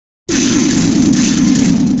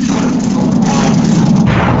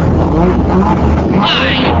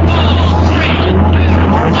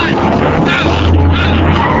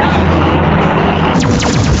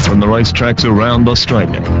racetracks around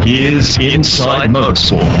Australia. Here's Inside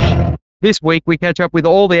Motorsport. This week we catch up with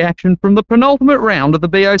all the action from the penultimate round of the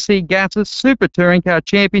BOC Gases Super Touring Car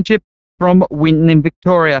Championship from Winton in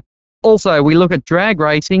Victoria. Also, we look at drag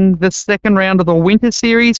racing. The second round of the Winter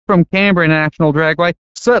Series from Canberra International Dragway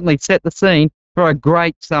certainly set the scene for a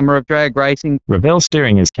great summer of drag racing. Revell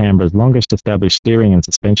Steering is Canberra's longest established steering and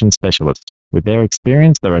suspension specialist. With their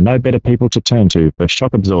experience, there are no better people to turn to for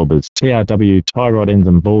shock absorbers, TRW tie rod ends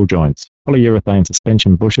and ball joints, polyurethane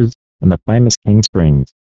suspension bushes, and the famous King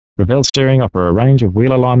Springs. Revell Steering offer a range of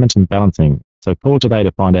wheel alignment and balancing, so call today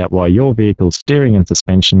to find out why your vehicle's steering and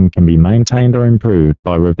suspension can be maintained or improved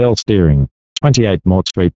by Revell Steering. 28 Mort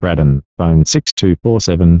Street, Braddon. Phone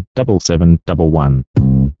 6247 7711.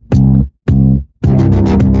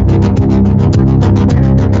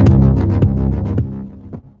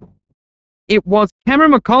 It was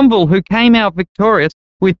Cameron McConville who came out victorious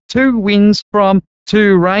with 2 wins from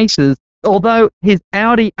 2 races, although his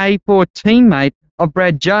Audi A4 teammate of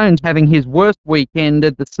Brad Jones having his worst weekend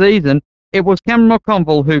of the season, it was Cameron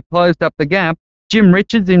McConville who closed up the gap. Jim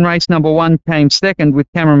Richards in race number 1 came second with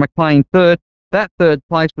Cameron McLean third. That third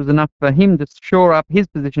place was enough for him to shore up his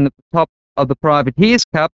position at the top of the Privateers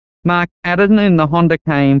Cup. Mark Adderton in the Honda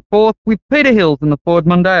came fourth, with Peter Hills in the Ford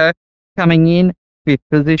Mondeo coming in 5th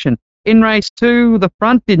position. In race 2, the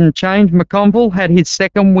front didn't change. McConville had his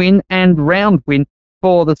second win and round win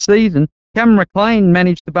for the season. Cameron McLean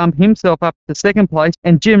managed to bump himself up to 2nd place,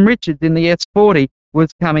 and Jim Richards in the S40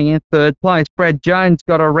 was coming in 3rd place. Brad Jones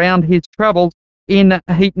got around his troubles in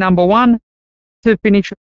heat number 1 to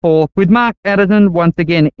finish 4th, with Mark Adderton once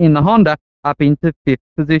again in the Honda up into 5th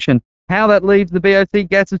position. How that leaves the BOC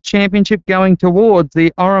Gases Championship going towards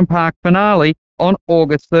the Oran Park finale on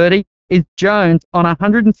August 30 is Jones on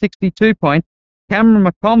 162 points, Cameron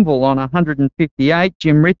McConville on 158,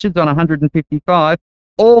 Jim Richards on 155,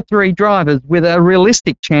 all 3 drivers with a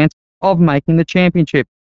realistic chance of making the championship.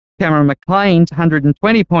 Cameron McLean's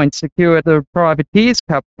 120 points secured the Privateers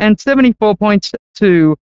Cup, and 74 points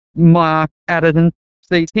to Mark Adderton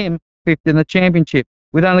sees him 5th in the championship.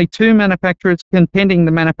 With only 2 manufacturers contending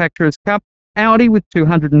the Manufacturers' Cup, Audi with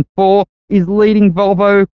 204 is leading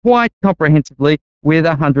Volvo quite comprehensively with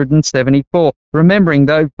 174. Remembering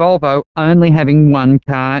though, Volvo only having 1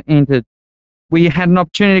 car entered. We had an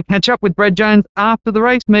opportunity to catch up with Brad Jones after the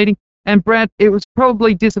race meeting, and Brad, it was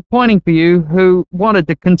probably disappointing for you who wanted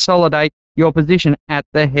to consolidate your position at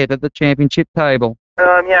the head of the championship table.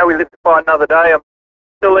 Yeah, we live to fight another day. I'm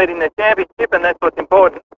still leading the championship, and that's what's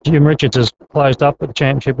important. Jim Richards has closed up the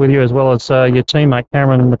championship with you, as well as your teammate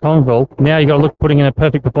Cameron McConville. Now you've got to look putting in a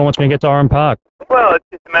perfect performance when you get to Oran Park. Well, it's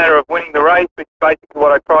just a matter of winning the race, which is basically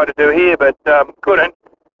what I tried to do here, but couldn't.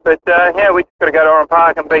 But yeah, we just got to go to Oran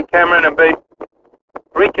Park and beat Cameron and beat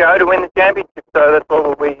Rico to win the championship. So that's what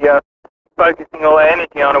we'll be focusing all our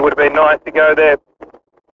energy on. It would have been nice to go there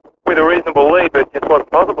with a reasonable lead, but it just wasn't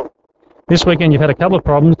possible. This weekend you've had a couple of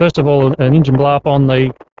problems. First of all, an engine blow up on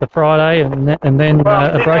the Friday, and then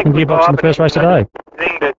a broken gearbox in the first race today.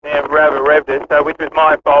 Zinged it, revved it, so, which was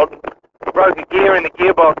my fault. We broke a gear in the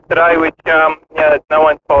gearbox today, which it's no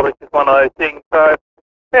one's fault. It's just one of those things. So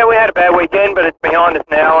yeah, we had a bad weekend, but it's behind us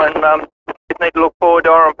now, and just need to look forward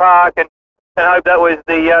to Oran Park and hope that was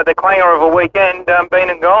the clanger of a weekend been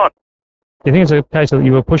and gone. Do you think it's a case that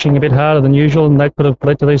you were pushing a bit harder than usual, and that could have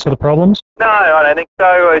led to these sort of problems? No, I don't think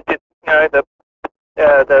so. It's just,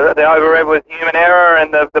 the over-rev was human error,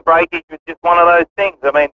 and the breakage was just one of those things.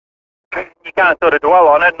 I mean, you can't sort of dwell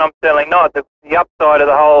on it, and I'm certainly not. The upside of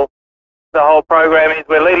the whole program is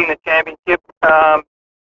we're leading the championship,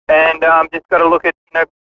 and just got to look at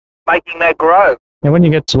making that grow. Now, when you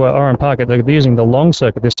get to Oran Park, they're using the long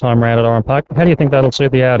circuit this time around at Oran Park. How do you think that'll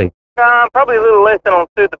suit the Audi? Probably a little less than it'll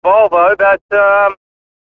suit the Volvo, but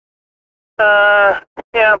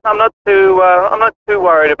yeah, I'm not too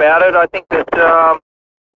worried about it. I think that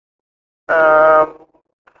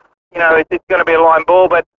it's going to be a line ball,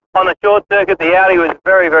 but on the short circuit, the Audi was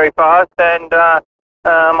very, very fast, and I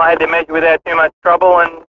had to measure without too much trouble.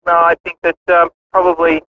 And I think that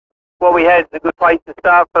probably what we had is a good place to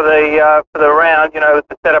start for the round. With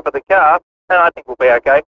the setup of the car, and I think we'll be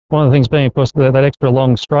okay. One of the things being, of course, that extra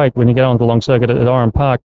long straight when you go onto the long circuit at Oran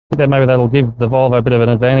Park. I think that maybe that'll give the Volvo a bit of an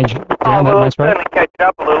advantage. We'll certainly catch it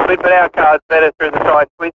up a little bit, but our car's better through the side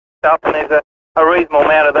twist stuff, and there's a reasonable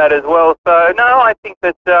amount of that as well. So, no, I think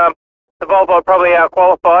that the Volvo probably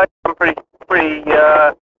out-qualified. I'm pretty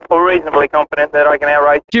reasonably confident that I can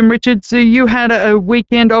outrace. Jim Richards, you had a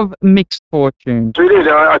weekend of mixed fortunes. We did.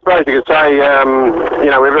 I suppose you could say,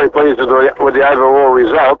 we're very pleased with the overall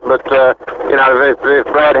result, but, if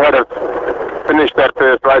Brad had finished that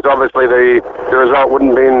first race, obviously the result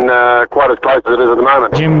wouldn't have been quite as close as it is at the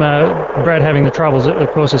moment. Jim, Brad having the troubles, of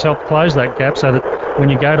course, has helped close that gap so that when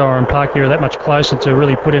you go to Oran Park, you're that much closer to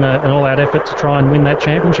really put in an all-out effort to try and win that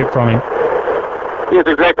championship from him. Yes,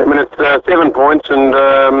 exactly. I mean, it's 7 points, and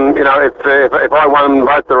if I won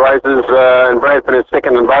both the races and Brad finished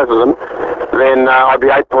second in both of them, then I'd be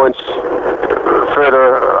 8 points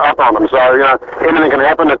further up on them. So anything can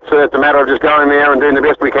happen. It's a matter of just going there and doing the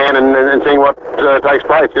best we can and seeing what takes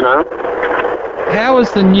place. How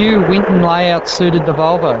has the new Winton layout suited the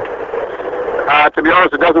Volvo? To be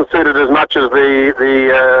honest, it doesn't suit it as much as the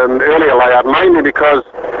earlier layout, mainly because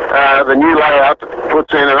the new layout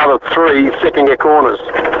puts in another 3 second-gear corners,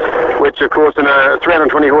 which, of course, in a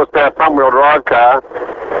 320 horsepower front-wheel drive car,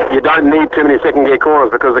 you don't need too many second-gear corners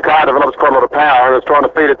because the car develops quite a lot of power and it's trying to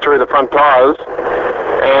feed it through the front tyres.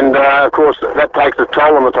 And, of course, that takes a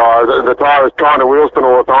toll on the tyres. The tyre is trying to wheel spin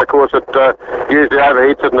all the time. Of course, it usually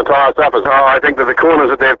overheats it and the tyre suffers. So I think that the corners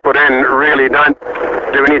that they've put in really don't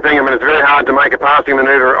do anything. I mean, it's very hard to make a passing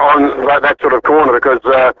manoeuvre on that sort of corner because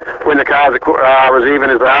when the cars are as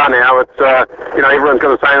even as they are now, it's, everyone's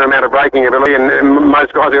got the same amount of braking ability and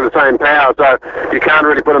most guys have the same power. So you can't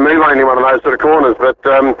really put a move on any one of those sort of corners. But,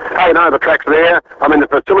 the track's there. I mean, the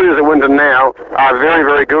facilities at Winton now are very,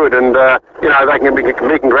 very good and, they can be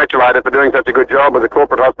congratulated for doing such a good job with the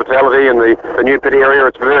corporate hospitality and the new pit area.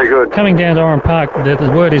 It's very good. Coming down to Oran Park,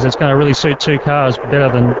 the word is it's going to really suit two cars better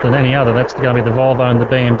than any other. That's going to be the Volvo and the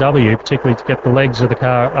BMW, particularly to get the legs of the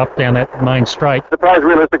car up down that main straight. I suppose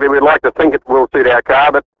realistically we'd like to think it will suit our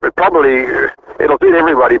car, but it'll suit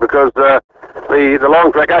everybody because the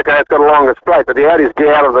long track, okay, it's got a longer straight, but the Audis get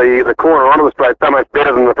out of the corner onto the straight so much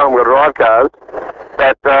better than the front-wheel drive cars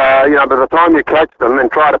that, by the time you catch them and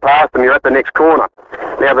try to pass them, you're at the next corner.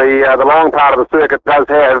 Now, the long part of the circuit does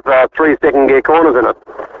have 3 second-gear corners in it,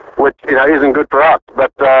 which, isn't good for us.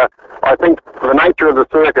 But I think the nature of the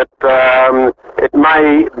circuit, it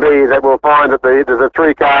may be that we'll find that the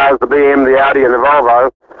 3 cars, the BM, the Audi and the Volvo,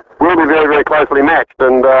 will be very, very closely matched.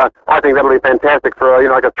 And I think that'll be fantastic for,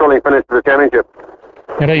 like a thrilling finish to the championship.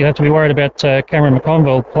 Now, don't you have to be worried about Cameron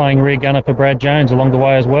McConville playing rear gunner for Brad Jones along the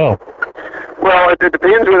way as well? Well, it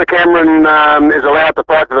depends whether Cameron is allowed to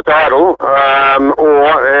fight for the title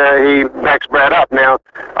or he backs Brad up. Now,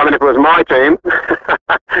 I mean, if it was my team,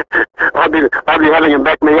 I'd be having him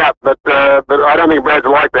back me up. But I don't think Brad's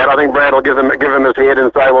like that. I think Brad will give him his head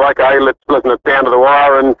and say, well, okay, let's listen it down to the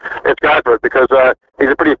wire and let's go for it because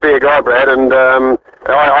he's a pretty fair guy, Brad, and I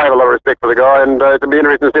have a lot of respect for the guy, and it'll be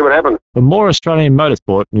interesting to see what happens. For more Australian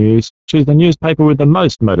motorsport news, choose the newspaper with the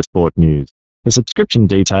most motorsport news. For subscription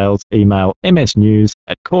details, email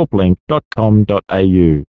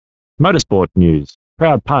msnews@corplink.com.au. Motorsport News,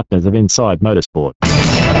 proud partners of Inside Motorsport.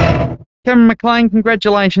 Cameron McLean,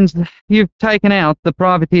 congratulations. You've taken out the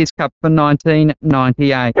Privateers Cup for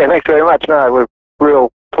 1998. Yeah, thanks very much. No, we're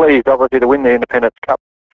real pleased, obviously, to win the Independence Cup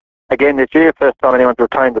again this year. First time anyone's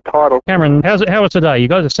retained the title. Cameron, how was today? You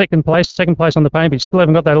got a second place on the paint, but you still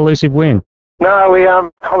haven't got that elusive win. No,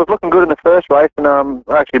 I was looking good in the first race, and I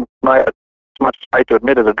actually made it much hate to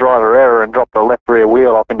admit it, a driver error and dropped the left rear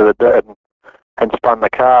wheel off into the dirt and spun the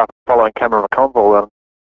car following Cameron McConville.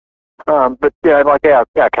 But yeah, like our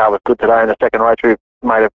car was good today in the second race. We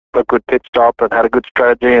made a good pit stop and had a good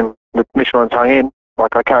strategy, and the Michelin's hung in.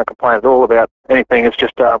 Like, I can't complain at all about anything. It's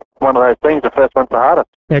just one of those things. The first one's the hardest.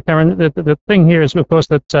 Yeah, Cameron, the thing here is, of course,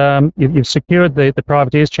 that you've secured the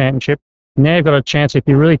Privateers Championship. Now you've got a chance, if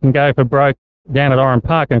you really can go for broke, down at Oran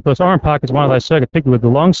Park. And, of course, Oran Park is one of those circuits, particularly with the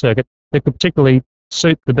long circuit, that could particularly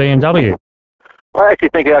suit the BMW. I actually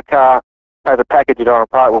think our car, as a package at Oran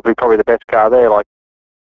Park, will be probably the best car there. Like,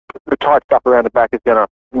 the tight stuff around the back is going to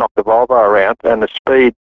knock the Volvo around, and the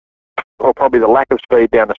speed, or probably the lack of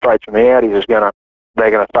speed down the straights from the Audis they're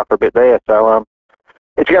going to suffer a bit there. So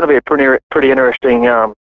it's going to be a pretty interesting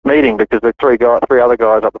meeting because the three other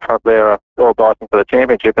guys up the front there are all dicing for the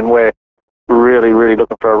championship, and we're really, really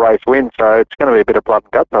looking for a race win. So it's going to be a bit of blood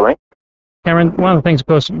and guts, I think. Cameron, one of the things, of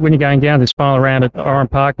course, when you're going down this final round at Oran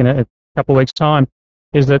Park in a couple of weeks' time,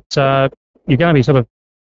 is that you're going to be sort of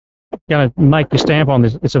going to make your stamp on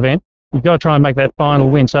this event. You've got to try and make that final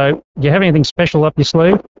win. So do you have anything special up your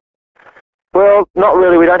sleeve? Well, not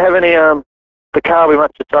really. We don't have any. The car will be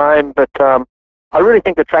much the same, but I really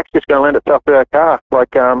think the track's just going to lend itself to our car.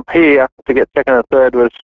 Like here, to get second and third was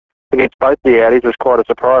against both the Audis was quite a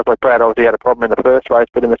surprise. Like, Brad obviously had a problem in the first race,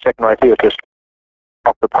 but in the second race he was just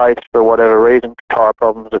off the pace for whatever reason, tyre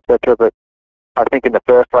problems, etc. But I think in the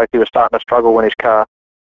first race he was starting to struggle when his car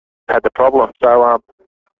had the problem. So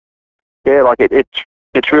yeah, like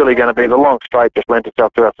it's really going to be the long straight just lent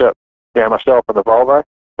itself to ourselves, myself and the Volvo.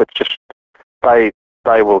 It's just they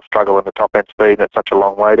will struggle in the top end speed, and it's such a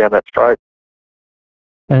long way down that straight.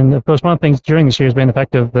 And of course, one of the things during this year has been the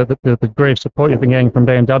fact of the degree of support you've been getting from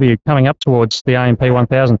BMW coming up towards the AMP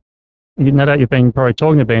 1000. No doubt you've been probably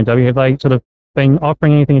talking to BMW. Have they sort of been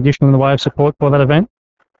offering anything additional in the way of support for that event?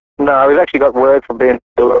 No, we've actually got word from BMW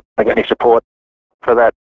not get any support for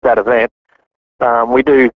that event.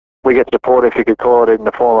 We get support, if you could call it, in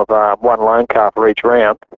the form of one loan car for each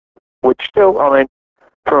round, which still, I mean,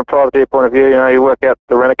 from a privateer point of view, you work out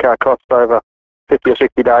the rent-a-car cost over 50 or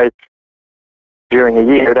 60 days during a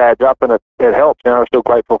year, it adds up and it helps. I'm still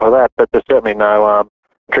grateful for that, but there's certainly no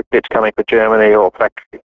trick bits coming for Germany or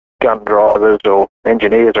factory gun drivers or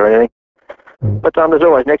engineers or anything. But there's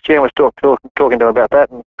always next year, and we're still talking to them about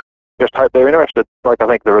that, and just hope they're interested. Like, I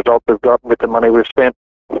think the results they've got with the money we've spent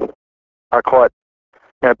are quite,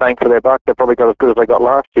 bang for their buck. They've probably got as good as they got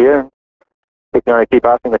last year. And we can only keep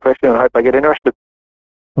asking the question and hope they get interested.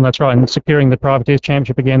 Well, that's right. And securing the Privateers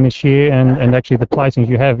Championship again this year, and actually the placings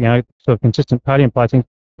you have, sort of consistent podium placings,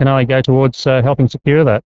 can only go towards helping secure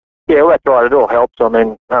that. Yeah, well, that's right. It all helps. I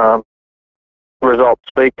mean, results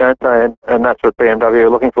speak, don't they? And that's what BMW are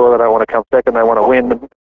looking for. They don't want to come second. They want to win. And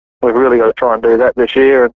we've really got to try and do that this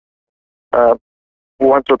year, and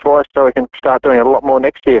once or twice, so we can start doing it a lot more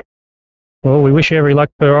next year. Well, we wish you every luck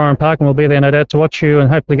for Oran Park, and we'll be there, no doubt, to watch you and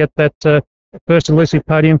hopefully get that first elusive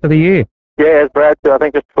podium for the year. Yeah, as Brad said, I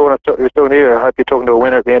think just before you're still here, I hope you're talking to a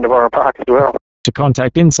winner at the end of Oran Park as well. To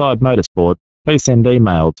contact Inside Motorsport, please send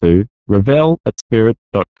email to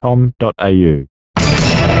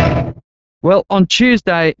revel@spirit.com.au. Well, on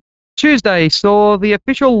Tuesday saw the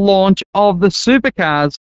official launch of the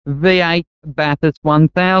Supercars V8 Bathurst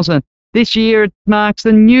 1000. This year it marks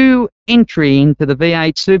a new entry into the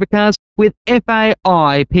V8 Supercars, with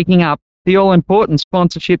FAI picking up the all-important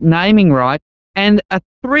sponsorship naming right and a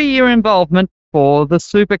 3-year involvement for the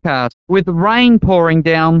Supercars. With rain pouring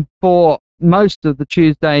down for most of the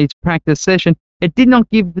Tuesday's practice session, it did not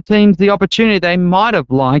give the teams the opportunity they might have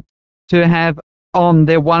liked to have on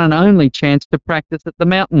their one and only chance to practice at the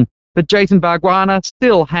mountain. But Jason Bargwanna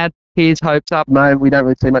still had his hopes up. No, we don't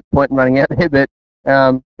really see much point in running out there, but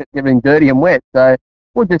it's getting dirty and wet. So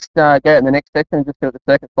we'll just go out in the next section and just see what the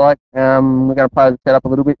circuit's like. We're going to play the setup a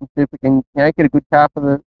little bit and see if we can get a good car for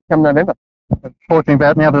the come November. Fortunately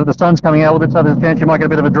about now that the sun's coming out a little bit, so there's a chance you might get a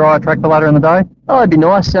bit of a drier track for later in the day. Oh, it'd be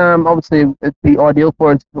nice. Obviously, it'd be ideal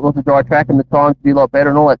for us if it was a dry track and the times would be a lot better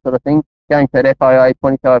and all that sort of thing. Going to that FIA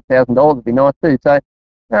 $25,000 would be nice too. So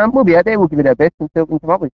we'll be out there, we'll give it our best and see what we can come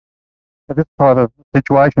up with. So this type of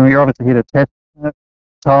situation, you're obviously here to test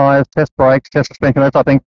tyres, test brakes, test suspension, that type of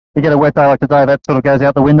thing. You get a wet day like today, that sort of goes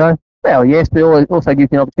out the window? Well, yes, but it also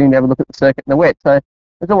gives you an opportunity to have a look at the circuit in the wet. So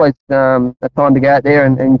there's always a time to go out there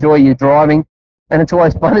and enjoy your driving. And it's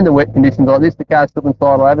always fun in the wet conditions like this. The cars slip and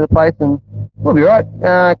slide all over the place, and we'll be right.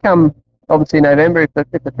 Come, obviously, November, if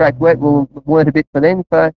the track's wet, we'll learn a bit for them,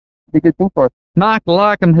 so it'll be a good thing for us. Mark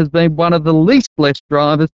Larkham has been one of the least blessed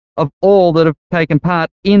drivers of all that have taken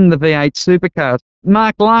part in the V8 Supercars.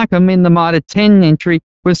 Mark Larkham, in the Mitre 10 entry,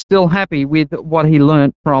 was still happy with what he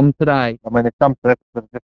learnt from today. I mean, there's some surfaces that are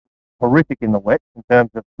just horrific in the wet in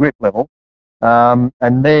terms of grip level.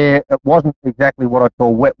 And there, it wasn't exactly what I'd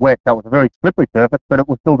call wet. So it was a very slippery surface, but it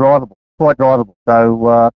was still drivable, quite drivable.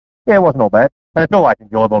 So, yeah, it wasn't all bad. And it's always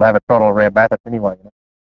enjoyable to have a trottle around Bathurst anyway.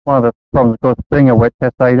 One of the problems, of course, being a wet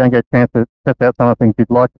test day, you don't get a chance to test out some of the things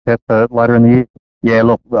you'd like to test later in the year. Yeah,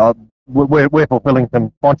 look, we're fulfilling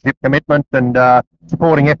some sponsorship commitments and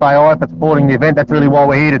supporting FAI for supporting the event. That's really why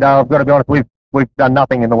we're here today. I've got to be honest, we've done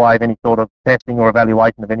nothing in the way of any sort of testing or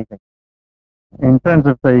evaluation of anything. In terms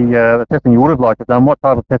of the testing you would have liked to have done, what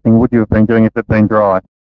type of testing would you have been doing if it had been dry?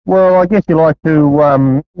 Well, I guess you like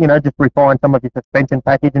to, just refine some of your suspension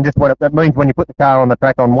package, and just what that means when you put the car on the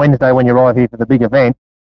track on Wednesday when you arrive here for the big event,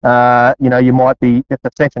 you might be just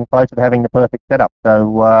a section closer to having the perfect setup.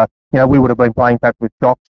 So, we would have been playing perhaps with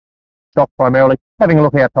shocks primarily, having a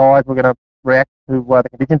look at how tyres were going to react to the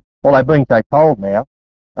conditions. Although being so cold now,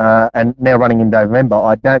 and now running in November,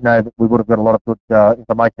 I don't know that we would have got a lot of good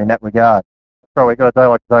information in that regard. Probably got a day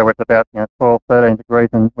like today where it's about 12, 13 degrees,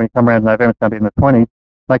 and when you come around in November, it's going to be in the 20s.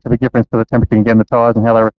 Makes a big difference to the temperature you get in the tyres and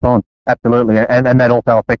how they respond. Absolutely, and that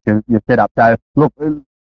also affects your setup. So, look,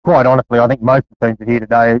 quite honestly, I think most of the teams are here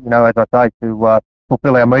today, as I say, to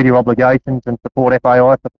fulfil our media obligations and support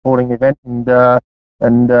FAI for supporting the event. And at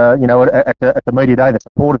the media day, the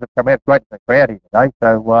supporters have come out. It's great to see the crowd here today.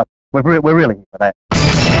 So we're really here for that.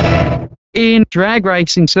 In drag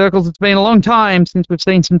racing circles, it's been a long time since we've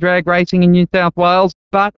seen some drag racing in New South Wales,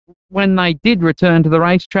 but when they did return to the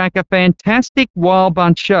racetrack, a fantastic Wild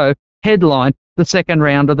Bunch show headlined the second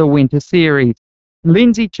round of the Winter Series.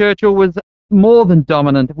 Lindsay Churchill was more than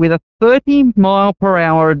dominant with a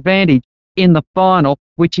 30-mile-per-hour advantage in the final,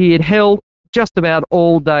 which he had held just about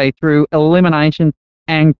all day through elimination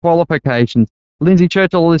and qualifications. Lindsay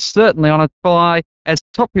Churchill is certainly on its fly as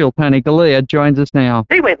Top Fuel Tony Galea joins us now.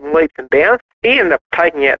 He went in leaps and bounds. He ended up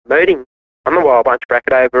taking out Meeting on the Wild Bunch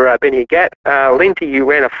bracket over Benny Agat. Lindsay, you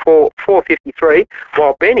ran a 4:53,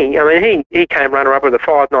 while Benny, I mean, he came runner-up with a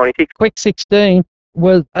 5:96. Quick 16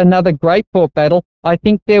 was another great fought battle. I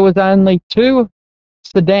think there was only 2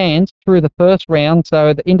 sedans through the first round,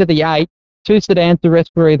 so into the 8, 2 sedans, the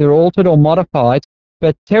rest were either altered or modified.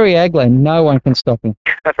 But Terry Agler, no one can stop him.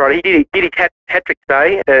 That's right. He did his hat-trick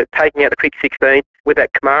today, taking out the quick 16 with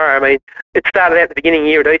that Camaro. I mean, it started out at the beginning of the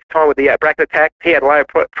year at East time with the bracket attack. He had low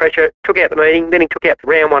pressure, took out the Meeting, then he took out the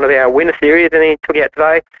round 1 of our winner series, and then he took out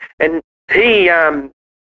today. And he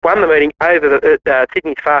won the Meeting over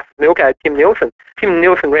Sydney's fastest milko, Tim Nielsen. Tim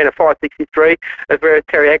Nielsen ran a 5:63, as whereas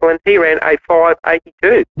Terry Agler, he ran a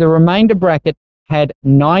 5:82. The remainder bracket had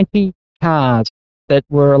 90 cars that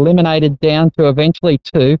were eliminated down to eventually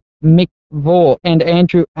 2, Mick Vaughn and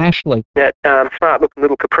Andrew Ashley. That smart-looking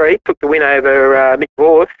little Capri took the win over Mick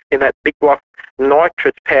Vaughn in that big block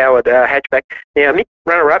nitrous-powered hatchback. Now, Mick,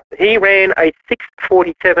 runner-up, he ran a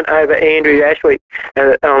 6:47 over Andrew Ashley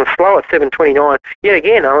on slow at 7:29. Yet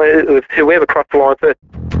again, it was whoever crossed the line first.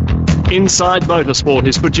 Inside Motorsport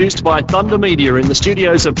is produced by Thunder Media in the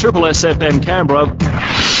studios of Triple SFM Canberra.